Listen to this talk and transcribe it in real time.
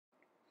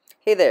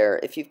Hey there,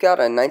 if you've got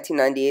a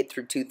 1998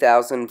 through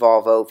 2000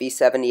 Volvo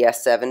V70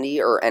 S70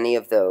 or any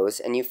of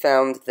those, and you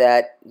found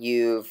that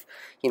you've,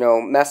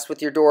 messed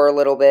with your door a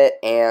little bit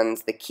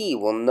and the key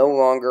will no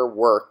longer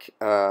work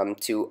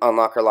to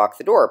unlock or lock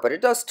the door, but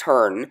it does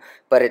turn,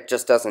 but it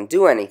just doesn't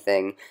do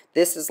anything,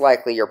 this is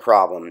likely your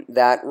problem.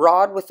 That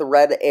rod with the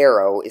red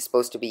arrow is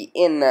supposed to be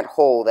in that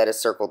hole that is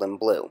circled in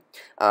blue.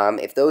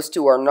 If those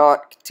two are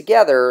not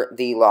together,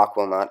 the lock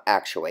will not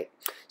actuate.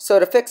 So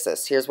to fix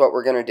this, here's what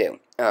we're going to do.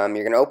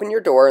 You're going to open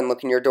your door and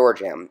look in your door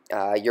jamb.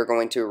 You're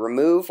going to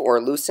remove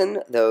or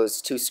loosen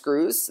those two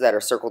screws that are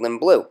circled in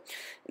blue.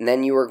 And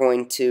then you are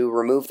going to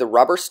remove the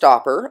rubber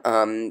stopper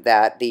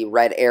that the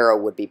red arrow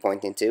would be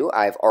pointing to.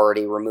 I've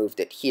already removed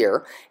it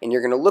here. And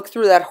you're going to look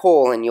through that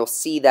hole and you'll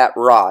see that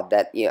rod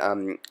that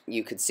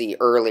you could see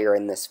earlier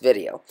in this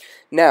video.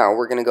 Now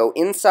we're going to go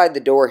inside the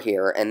door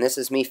here, and this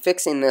is me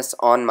fixing this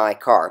on my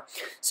car.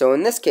 So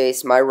in this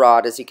case, my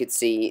rod, as you could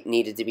see,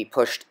 needed to be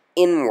pushed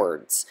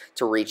inwards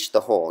to reach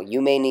the hole.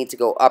 You may need to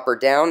go up or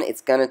down.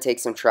 It's going to take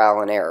some trial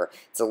and error.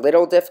 It's a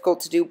little difficult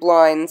to do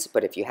blinds,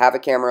 but if you have a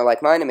camera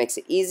like mine, it makes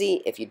it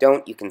easy. If you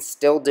don't, you can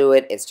still do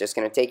it. It's just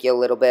going to take you a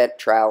little bit,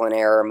 trial and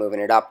error,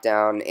 moving it up,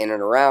 down, in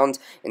and around,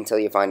 until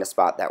you find a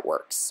spot that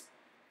works.